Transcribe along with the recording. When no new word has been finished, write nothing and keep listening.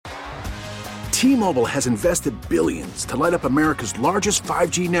T-Mobile has invested billions to light up America's largest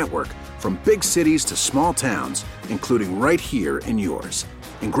 5G network, from big cities to small towns, including right here in yours.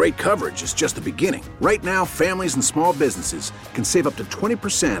 And great coverage is just the beginning. Right now, families and small businesses can save up to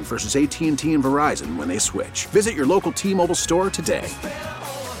 20% versus AT&T and Verizon when they switch. Visit your local T-Mobile store today.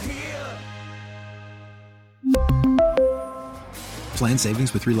 Plan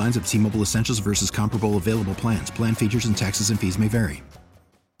savings with 3 lines of T-Mobile Essentials versus comparable available plans. Plan features and taxes and fees may vary.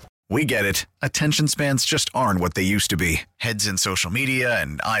 We get it. Attention spans just aren't what they used to be. Heads in social media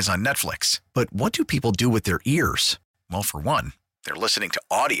and eyes on Netflix. But what do people do with their ears? Well, for one, they're listening to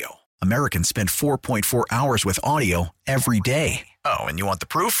audio. Americans spend 4.4 hours with audio every day. Oh, and you want the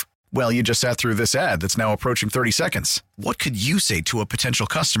proof? Well, you just sat through this ad that's now approaching 30 seconds. What could you say to a potential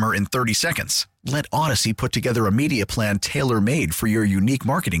customer in 30 seconds? Let Odyssey put together a media plan tailor-made for your unique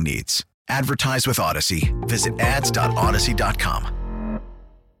marketing needs. Advertise with Odyssey. Visit ads.odyssey.com.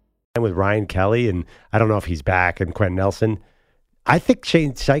 With Ryan Kelly, and I don't know if he's back, and Quentin Nelson. I think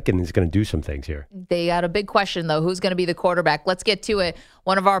Shane Steichen is going to do some things here. They got a big question, though. Who's going to be the quarterback? Let's get to it.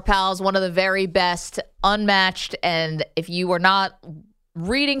 One of our pals, one of the very best, unmatched, and if you were not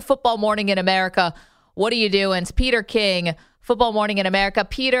reading Football Morning in America, what are you doing? It's Peter King, Football Morning in America.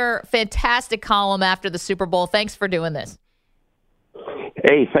 Peter, fantastic column after the Super Bowl. Thanks for doing this.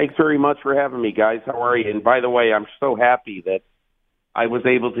 Hey, thanks very much for having me, guys. How are you? And by the way, I'm so happy that I was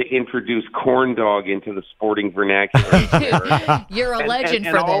able to introduce corn dog into the sporting vernacular. You're a legend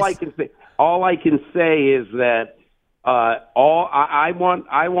for this. All I can say is that I want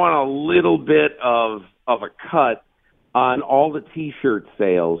a little bit of a cut on all the T-shirt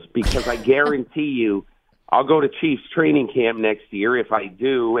sales, because I guarantee you I'll go to Chiefs training camp next year if I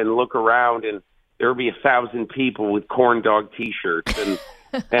do, and look around and there'll be 1,000 people with corn dog T-shirts,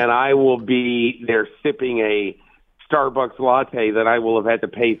 and I will be there sipping a Starbucks latte that I will have had to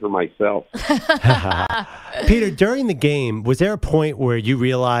pay for myself. Peter, during the game, was there a point where you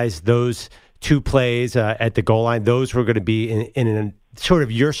realized those 2 plays at the goal line, those were going to be in sort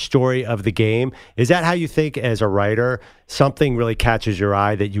of your story of the game? Is that how you think as a writer? Something really catches your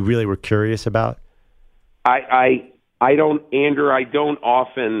eye that you really were curious about? I don't, Andrew, I don't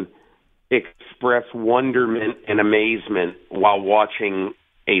often express wonderment and amazement while watching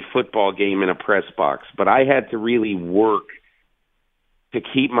a football game in a press box, but I had to really work to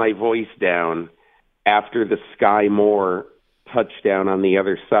keep my voice down after the Sky Moore touchdown on the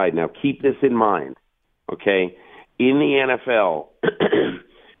other side. Now, keep this in mind, okay? In the NFL,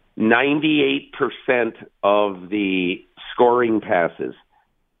 98% of the scoring passes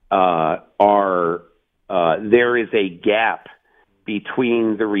there is a gap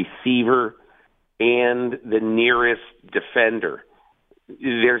between the receiver and the nearest defender.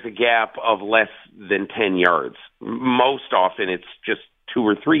 There's a gap of less than 10 yards. Most often it's just 2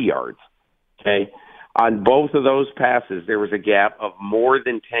 or 3 yards, okay? On both of those passes, there was a gap of more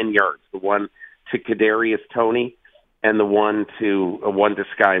than 10 yards, the one to Kadarius Toney and the one to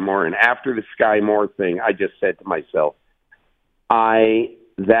Sky Moore. And after the Sky Moore thing, I just said to myself,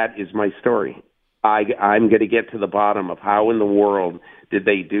 that is my story. I'm going to get to the bottom of how in the world did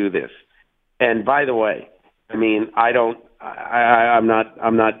they do this. And by the way, I mean, I'm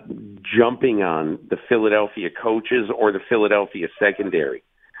not jumping on the Philadelphia coaches or the Philadelphia secondary.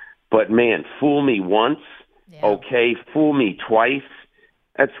 But man, fool me once, okay, fool me twice.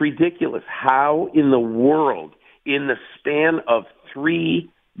 That's ridiculous. How in the world, in the span of 3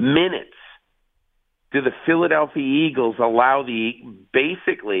 minutes, do the Philadelphia Eagles allow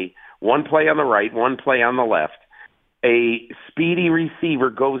basically one play on the right, one play on the left, a speedy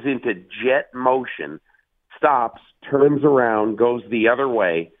receiver goes into jet motion, stops, turns around, goes the other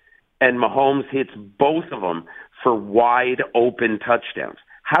way, and Mahomes hits both of them for wide open touchdowns?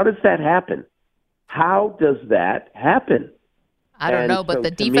 How does that happen? How does that happen? I don't know, but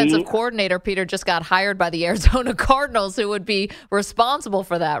the defensive coordinator, Peter, just got hired by the Arizona Cardinals, who would be responsible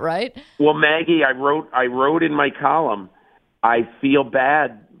for that, right? Well, Maggie, I wrote in my column, I feel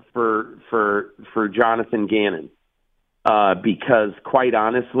bad for Jonathan Gannon because, quite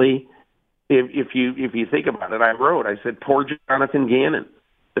honestly, if you think about it, I said, poor Jonathan Gannon,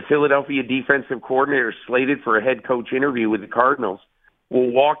 the Philadelphia defensive coordinator slated for a head coach interview with the Cardinals, will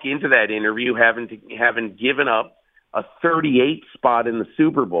walk into that interview having given up a 38 spot in the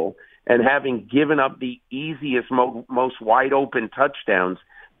Super Bowl and having given up the easiest, most wide-open touchdowns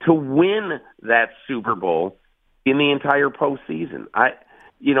to win that Super Bowl in the entire postseason.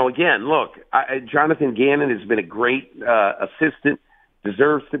 Again, look, Jonathan Gannon has been a great assistant,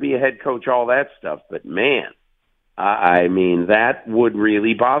 deserves to be a head coach, all that stuff. But, man, I mean, that would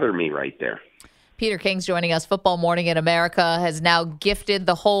really bother me right there. Peter King's joining us. Football Morning in America has now gifted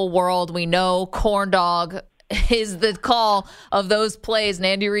the whole world. We know corn dog is the call of those plays. And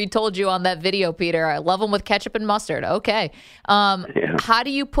Andy Reid told you on that video, Peter, I love them with ketchup and mustard. Okay. How do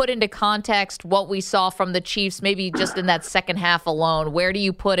you put into context what we saw from the Chiefs, maybe just in that second half alone? Where do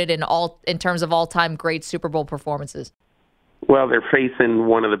you put it in terms of all-time great Super Bowl performances? Well, they're facing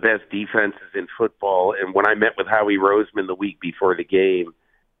one of the best defenses in football. And when I met with Howie Roseman the week before the game,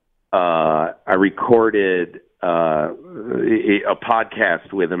 I recorded a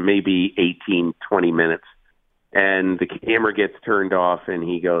podcast with him, maybe 18, 20 minutes. And the camera gets turned off, and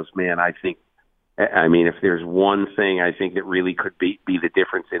he goes, man, if there's one thing I think that really could be the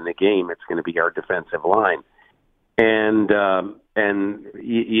difference in the game, it's going to be our defensive line. And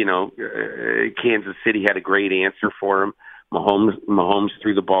Kansas City had a great answer for him. Mahomes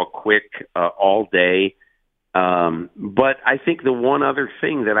threw the ball quick all day. But I think the one other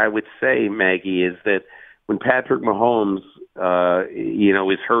thing that I would say, Maggie, is that when Patrick Mahomes,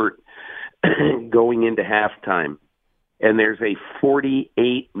 is hurt going into halftime, and there's a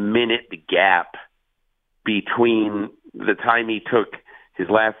 48-minute gap between the time he took his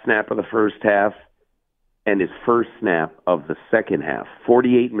last snap of the first half and his first snap of the second half,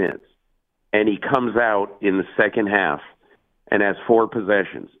 48 minutes, and he comes out in the second half and has 4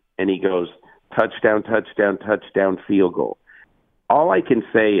 possessions, and he goes, touchdown, touchdown, touchdown, field goal. All I can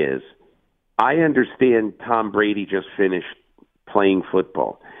say is I understand Tom Brady just finished playing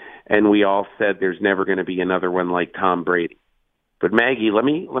football, and we all said there's never going to be another one like Tom Brady. But, Maggie, let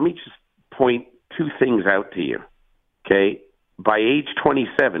me just point 2 things out to you, okay? By age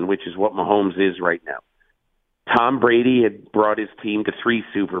 27, which is what Mahomes is right now, Tom Brady had brought his team to 3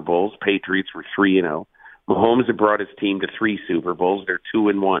 Super Bowls. Patriots were 3-0. Mahomes had brought his team to 3 Super Bowls. They're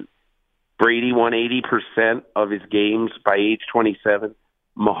 2-1. Brady won 80% of his games by age 27.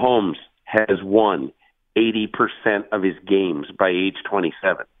 Mahomes has won 80% of his games by age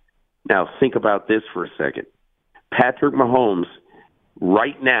 27. Now, think about this for a second. Patrick Mahomes,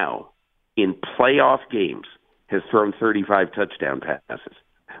 right now, in playoff games, has thrown 35 touchdown passes.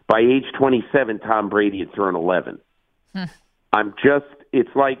 By age 27, Tom Brady had thrown 11.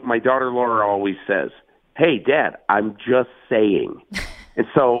 It's like my daughter Laura always says, hey, Dad, I'm just saying. And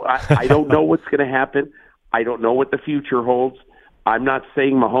so I don't know what's going to happen. I don't know what the future holds. I'm not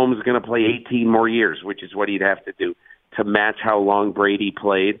saying Mahomes is going to play 18 more years, which is what he'd have to do to match how long Brady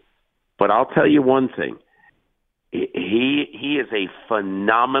played. But I'll tell you one thing. He is a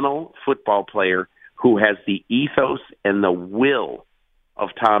phenomenal football player who has the ethos and the will of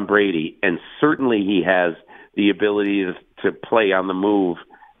Tom Brady, and certainly he has the ability to play on the move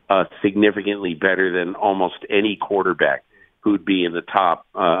significantly better than almost any quarterback who'd be in the top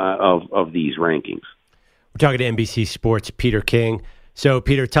of these rankings. We're talking to NBC Sports' Peter King. So,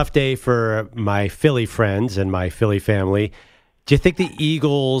 Peter, tough day for my Philly friends and my Philly family. Do you think the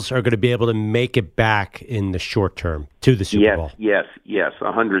Eagles are going to be able to make it back in the short term to the Super Bowl? Yes,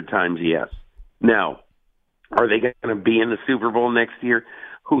 100 times yes. Now, are they going to be in the Super Bowl next year?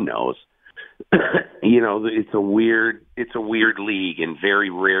 Who knows? It's a weird league, and very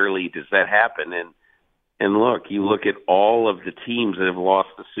rarely does that happen. And look, you look at all of the teams that have lost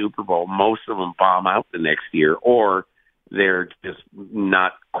the Super Bowl, most of them bomb out the next year, or they're just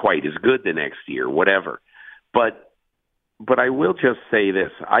not quite as good the next year, whatever. But I will just say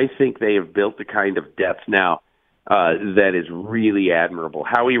this. I think they have built the kind of depth now that is really admirable.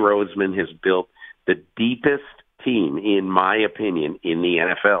 Howie Roseman has built the deepest team, in my opinion, in the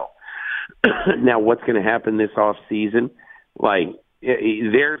NFL. Now, what's going to happen this offseason?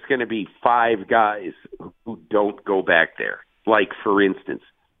 There's going to be 5 guys who don't go back there. Like, for instance,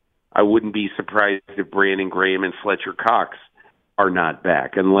 I wouldn't be surprised if Brandon Graham and Fletcher Cox are not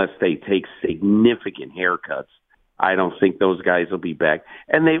back unless they take significant haircuts. I don't think those guys will be back.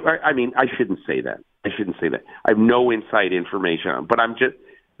 And I shouldn't say that. I have no inside information on them, but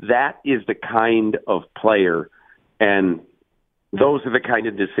that is the kind of player, and those are the kind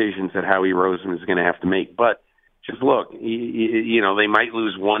of decisions that Howie Roseman is going to have to make. But just look, they might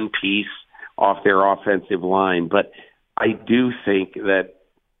lose one piece off their offensive line, but I do think that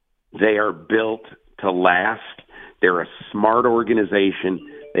they are built to last. They're a smart organization.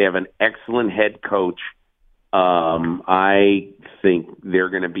 They have an excellent head coach. I think they're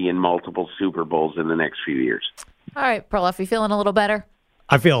going to be in multiple Super Bowls in the next few years. All right, Perloff, you feeling a little better?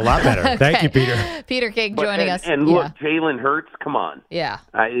 I feel a lot better. Okay. Thank you, Peter. Peter King joining us. And look, Jalen Hurts, come on. Yeah.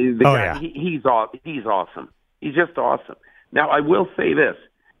 He's awesome. He's just awesome. Now, I will say this.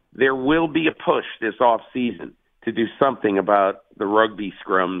 There will be a push this offseason to do something about the rugby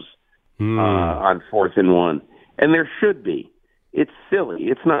scrums on 4th and 1. And there should be. It's silly.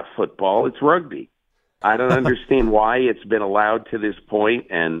 It's not football. It's rugby. I don't understand why it's been allowed to this point.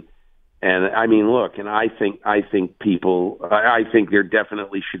 And I mean, look, and I think there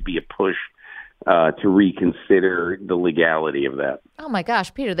definitely should be a push to reconsider the legality of that. Oh my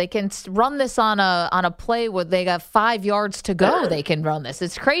gosh, Peter, they can run this on a play where they got 5 yards to go. They can run this.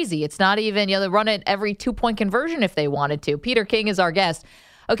 It's crazy. It's not even, they run it every 2-point conversion if they wanted to. Peter King is our guest.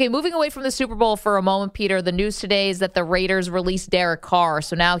 Okay, moving away from the Super Bowl for a moment, Peter, the news today is that the Raiders released Derek Carr,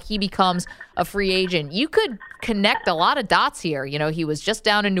 so now he becomes a free agent. You could connect a lot of dots here. He was just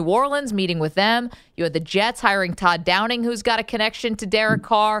down in New Orleans meeting with them. You had the Jets hiring Todd Downing, who's got a connection to Derek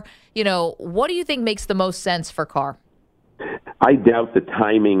Carr. What do you think makes the most sense for Carr? I doubt the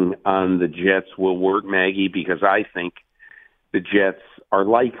timing on the Jets will work, Maggie, because I think the Jets are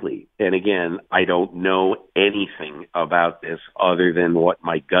likely. And again, I don't know anything about this other than what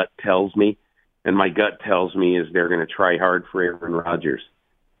my gut tells me. And my gut tells me is they're going to try hard for Aaron Rodgers.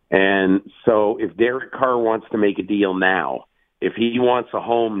 And so if Derek Carr wants to make a deal now, if he wants a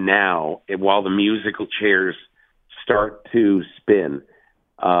home now, while the musical chairs start to spin,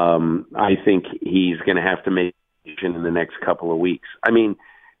 I think he's going to have to make a decision in the next couple of weeks. I mean,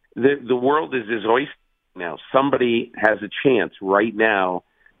 the world is his oyster now. Somebody has a chance right now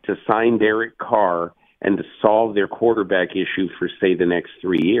to sign Derek Carr and to solve their quarterback issue for, say, the next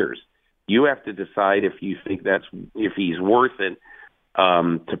 3 years. You have to decide if you think if he's worth it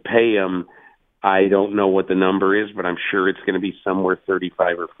to pay him. I don't know what the number is, but I'm sure it's going to be somewhere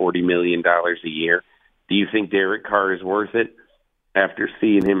 $35 or $40 million a year. Do you think Derek Carr is worth it after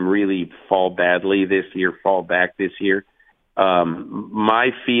seeing him really fall back this year?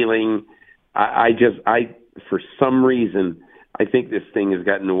 My feeling, I for some reason, I think this thing has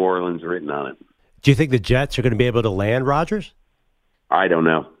got New Orleans written on it. Do you think the Jets are going to be able to land Rodgers? I don't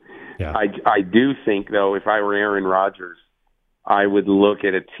know. Yeah. I do think, though, if I were Aaron Rodgers, I would look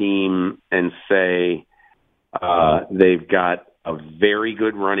at a team and say they've got a very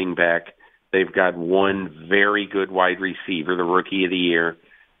good running back. They've got one very good wide receiver, the Rookie of the Year,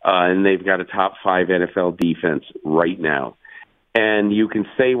 and they've got a top 5 NFL defense right now. And you can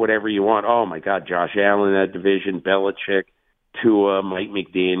say whatever you want. Oh, my God, Josh Allen in that division, Belichick, Tua, Mike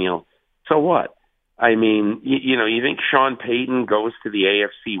McDaniel. So what? I mean, you think Sean Payton goes to the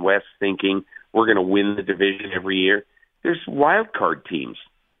AFC West thinking we're going to win the division every year? There's wild card teams.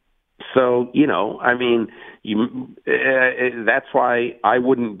 So, I mean, that's why I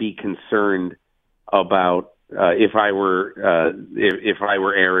wouldn't be concerned about if I were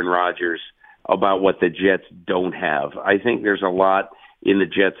Aaron Rodgers about what the Jets don't have. I think there's a lot in the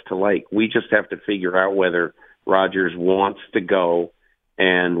Jets to like. We just have to figure out whether Rodgers wants to go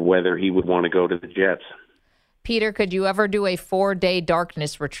and whether he would want to go to the Jets. Peter, could you ever do a 4-day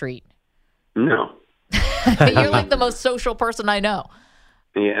darkness retreat? No. You're like the most social person I know.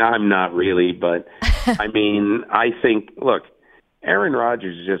 Yeah, I'm not really, but I mean, I think, look, Aaron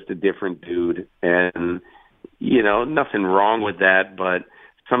Rodgers is just a different dude, and, nothing wrong with that, but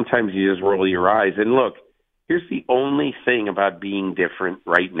sometimes you just roll your eyes. And look, here's the only thing about being different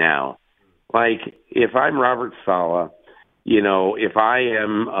right now. Like, if I'm Robert Saleh, if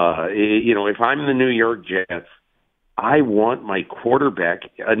I'm the New York Jets, I want my quarterback,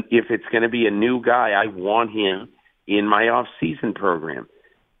 if it's going to be a new guy, I want him in my off-season program.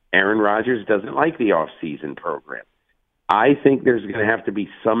 Aaron Rodgers doesn't like the off-season program. I think there's going to have to be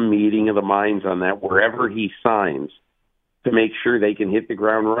some meeting of the minds on that wherever he signs to make sure they can hit the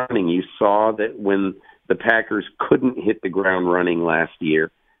ground running. You saw that when the Packers couldn't hit the ground running last year,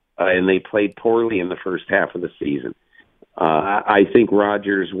 and they played poorly in the first half of the season. I think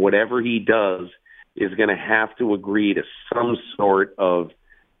Rodgers, whatever he does, is going to have to agree to some sort of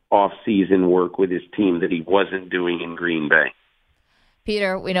off-season work with his team that he wasn't doing in Green Bay.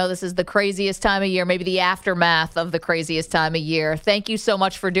 Peter, we know this is the craziest time of year, maybe the aftermath of the craziest time of year. Thank you so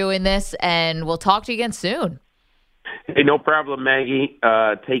much for doing this, and we'll talk to you again soon. Hey, no problem, Maggie.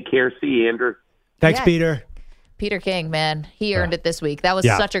 Take care. See you, Andrew. Thanks, Peter. Peter King, man, he earned it this week. That was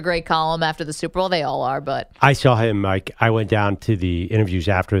such a great column after the Super Bowl. They all are, but I saw him. I went down to the interviews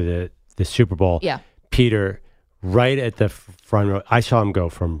after the Super Bowl. Yeah, Peter, right at the front row. I saw him go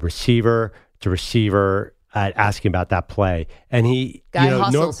from receiver to receiver, asking about that play, and he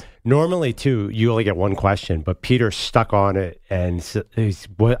hustles. Normally too, you only get one question, but Peter stuck on it, and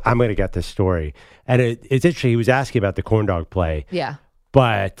I'm going to get this story. And it's interesting. He was asking about the corn dog play. Yeah.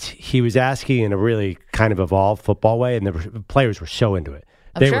 But he was asking in a really kind of evolved football way, and the players were so into it.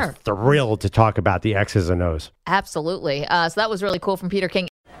 They were thrilled to talk about the X's and O's. Absolutely. So that was really cool from Peter King.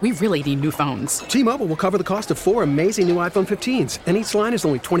 We really need new phones. T-Mobile will cover the cost of 4 amazing new iPhone 15s, and each line is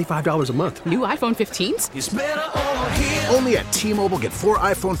only $25 a month. New iPhone 15s? It's better over here. Only at T-Mobile, get 4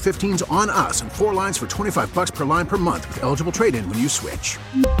 iPhone 15s on us and 4 lines for $25 per line per month with eligible trade-in when you switch.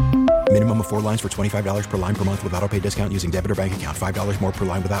 Minimum of 4 lines for $25 per line per month with autopay discount using debit or bank account. $5 more per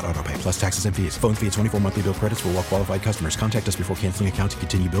line without autopay, plus taxes and fees. Phone fee at 24 monthly bill credits for well-qualified customers. Contact us before canceling account to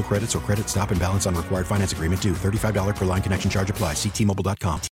continue bill credits or credit stop and balance on required finance agreement due. $35 per line connection charge applies. See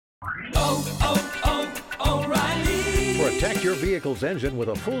T-Mobile.com. O'Reilly. Protect your vehicle's engine with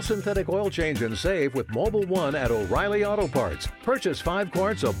a full synthetic oil change and save with Mobil 1 at O'Reilly Auto Parts. Purchase 5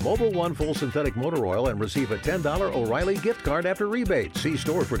 quarts of Mobil 1 full synthetic motor oil and receive a $10 O'Reilly gift card after rebate. See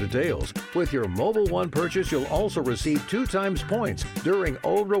store for details. With your Mobil 1 purchase, you'll also receive 2 times points during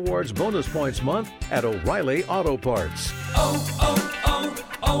O Rewards Bonus Points Month at O'Reilly Auto Parts.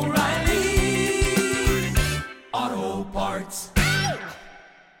 O'Reilly Auto Parts.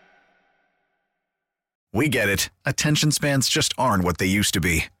 We get it. Attention spans just aren't what they used to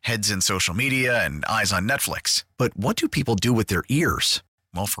be. Heads in social media and eyes on Netflix. But what do people do with their ears?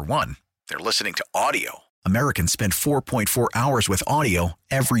 Well, for one, they're listening to audio. Americans spend 4.4 hours with audio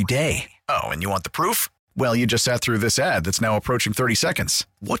every day. Oh, and you want the proof? Well, you just sat through this ad that's now approaching 30 seconds.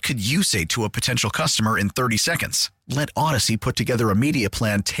 What could you say to a potential customer in 30 seconds? Let Odyssey put together a media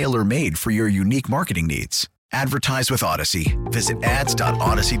plan tailor-made for your unique marketing needs. Advertise with Odyssey. Visit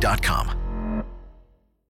ads.odyssey.com.